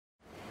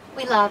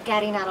We love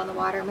getting out on the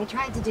water, and we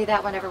try to do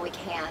that whenever we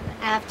can.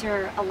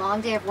 After a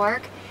long day of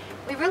work,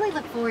 we really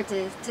look forward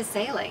to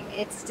sailing.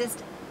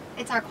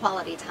 It's our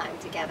quality time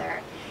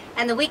together.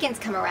 And the weekends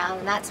come around,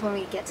 and that's when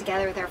we get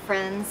together with our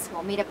friends.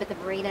 We'll meet up at the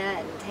marina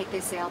and take the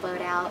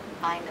sailboat out,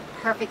 find the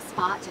perfect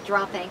spot to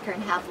drop anchor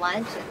and have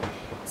lunch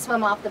and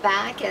swim off the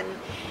back, and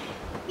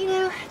you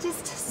know,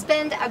 just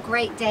spend a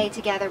great day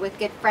together with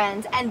good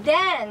friends. And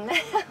then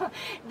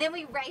then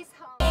we race home.